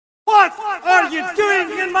What are you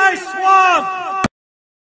doing in my swamp?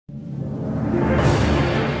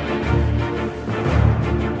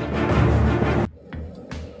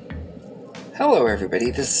 Hello everybody,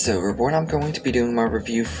 this is Overborn. I'm going to be doing my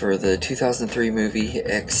review for the 2003 movie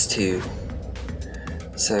X2.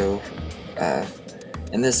 So,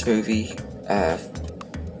 in this movie,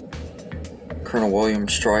 Colonel William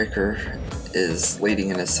Stryker is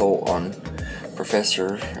leading an assault on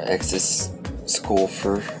Professor X's school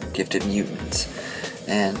for gifted mutants,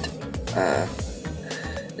 and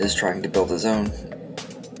is trying to build his own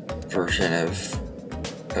version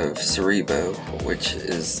of Cerebro, which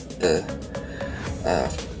is the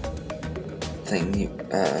thing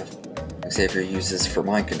Xavier uses for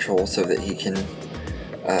mind control so that he can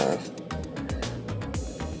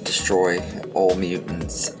destroy all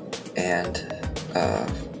mutants and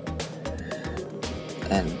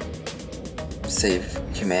save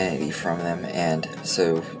humanity from them. And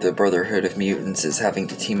so the Brotherhood of Mutants is having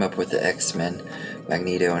to team up with the X-Men.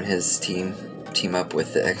 Magneto and his team up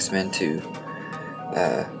with the X-Men to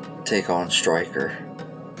take on Stryker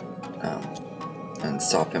and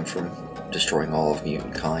stop him from destroying all of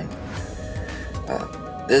mutant kind.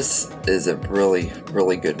 This is a really,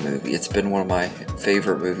 really good movie. It's been one of my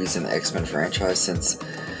favorite movies in the X-Men franchise since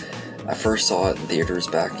I first saw it in theaters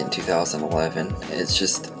back in 2011. It's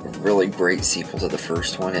just a really great sequel to the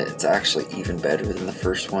first one. It's actually even better than the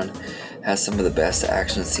first one. It has some of the best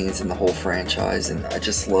action scenes in the whole franchise, and I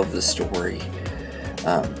just love the story.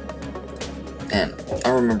 And I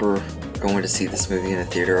remember going to see this movie in the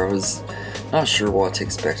theater. I was not sure what to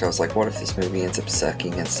expect. I was like, what if this movie ends up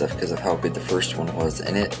sucking and stuff because of how good the first one was?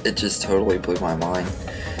 And it just totally blew my mind.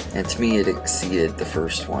 And to me, it exceeded the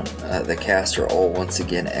first one. The cast are all once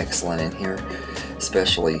again excellent in here,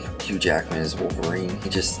 especially Hugh Jackman as Wolverine. He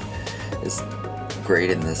just is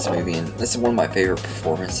great in this movie, and this is one of my favorite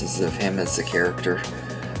performances of him as a character.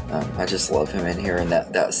 I just love him in here, and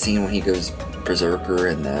that scene when he goes berserker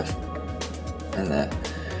in the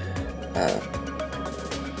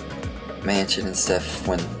mansion and stuff,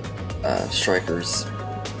 when Stryker's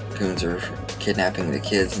goons are kidnapping the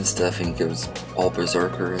kids and stuff, and he goes all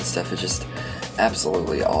berserker and stuff. It's just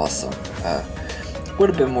absolutely awesome. Would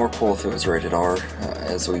have been more cool if it was rated R,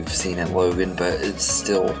 as we've seen in Logan, but it's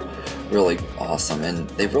still really awesome. And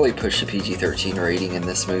they really pushed the PG-13 rating in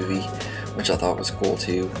this movie, which I thought was cool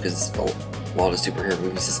too, because a lot of superhero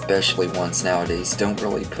movies, especially ones nowadays, don't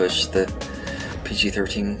really push the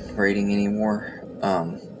PG-13 rating anymore.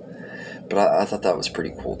 But I thought that was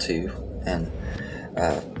pretty cool too. And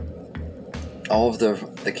all of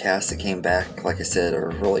the cast that came back, like I said, are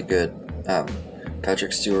really good.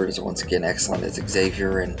 Patrick Stewart is once again excellent as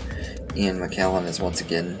Xavier, and Ian McKellen is once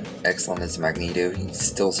again excellent as Magneto. He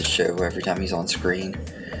steals the show every time he's on screen.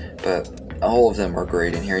 But all of them are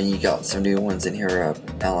great in here, and you got some new ones in here.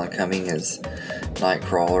 Alan Cumming as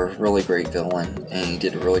Nightcrawler, really great villain, and he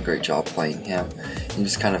did a really great job playing him. He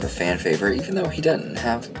was kind of a fan favorite, even though he doesn't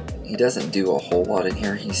do a whole lot in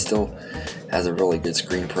here. He still has a really good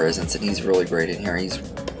screen presence, and he's really great in here. He's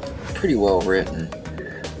pretty well written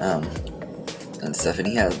and stuff, and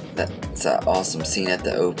he has that awesome scene at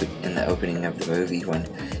in the opening of the movie when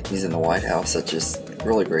he's in the White House. That's just a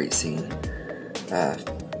really great scene.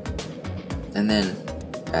 And then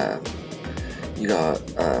you got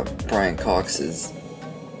Brian Cox as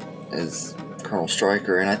Colonel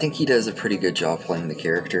Stryker, and I think he does a pretty good job playing the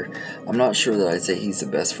character. I'm not sure that I'd say he's the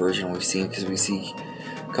best version we've seen, because we see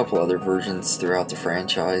a couple other versions throughout the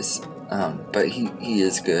franchise, but he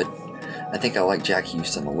is good. I think I like Jack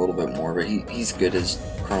Houston a little bit more, but he's good as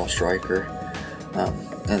Colonel Stryker.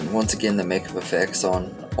 And once again, the makeup effects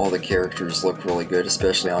on all the characters look really good,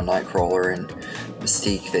 especially on Nightcrawler and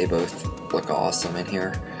Mystique. They both look awesome in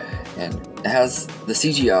here. And it has, the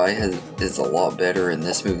CGI is a lot better in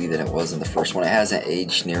this movie than it was in the first one. It hasn't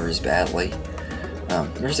aged near as badly.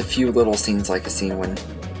 There's a few little scenes, like a scene when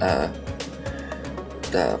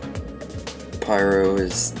the Pyro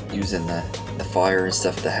is using the fire and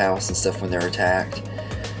stuff at the house and stuff when they're attacked.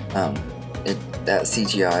 That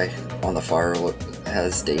CGI on the fire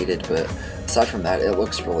has dated, but aside from that, it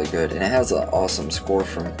looks really good. And it has an awesome score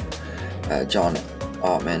from John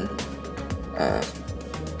Ottman.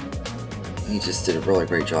 He just did a really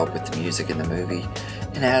great job with the music in the movie,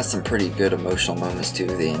 and it has some pretty good emotional moments too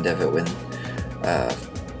at the end of it when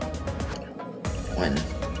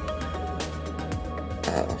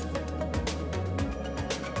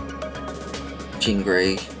Jean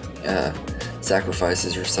Grey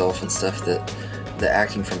sacrifices herself and stuff. That the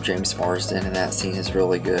acting from James Marsden in that scene is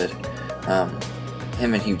really good.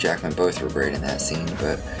 Him and Hugh Jackman both were great in that scene,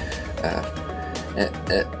 but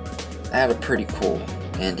it had a pretty cool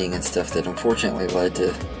ending and stuff that unfortunately led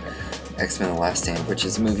to X-Men: The Last Stand, which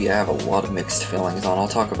is a movie I have a lot of mixed feelings on. I'll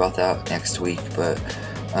talk about that next week, but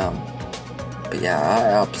yeah,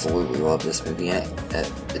 I absolutely love this movie, and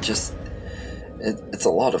it's a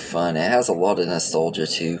lot of fun. It has a lot of nostalgia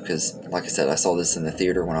too, because like I said, I saw this in the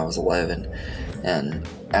theater when I was 11, and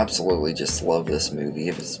absolutely just love this movie.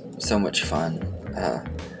 It was so much fun,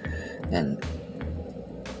 and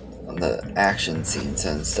the action scenes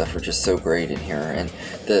and stuff are just so great in here, and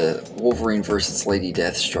the Wolverine versus Lady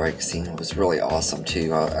Deathstrike scene was really awesome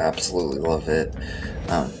too. I absolutely love it.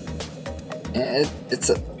 And it's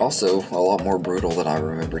also a lot more brutal than I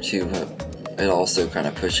remember too. It also kind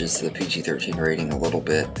of pushes the PG-13 rating a little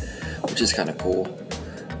bit, which is kind of cool.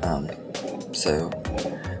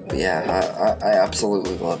 But yeah, I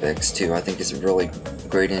absolutely love X2. I think it's a really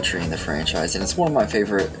great entry in the franchise, and it's one of my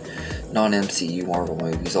favorite non-MCU Marvel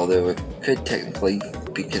movies, although it could technically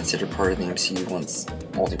be considered part of the MCU once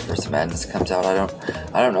Multiverse of Madness comes out.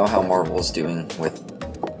 I don't know how Marvel is doing with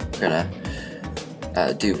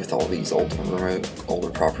do with all these older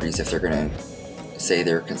properties, if they're gonna say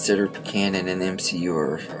they're considered canon in the MCU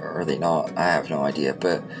or are they not. I have no idea,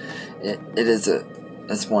 but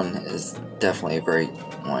this one is definitely a great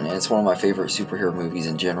one, and it's one of my favorite superhero movies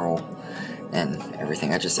in general and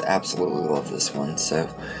everything. I just absolutely love this one, so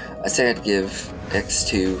I say I'd give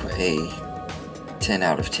X2 a 10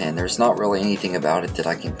 out of 10. There's not really anything about it that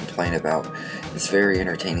I can complain about. It's very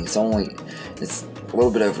entertaining. It's a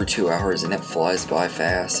little bit over 2 hours, and it flies by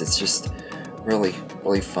fast. It's just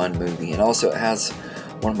really fun movie, and also it has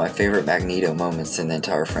one of my favorite Magneto moments in the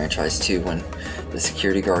entire franchise too, when the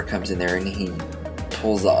security guard comes in there and he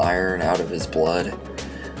pulls the iron out of his blood.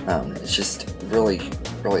 It's just really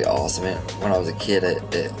awesome. When I was a kid,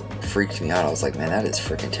 it freaked me out. I was like, man, that is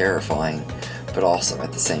freaking terrifying, but awesome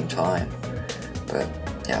at the same time. But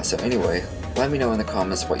yeah, so anyway, let me know in the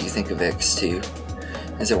comments what you think of X2.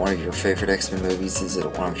 Is it one of your favorite X-Men movies? Is it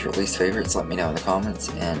one of your least favorites? Let me know in the comments,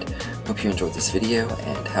 and hope you enjoyed this video,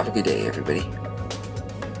 and have a good day, everybody.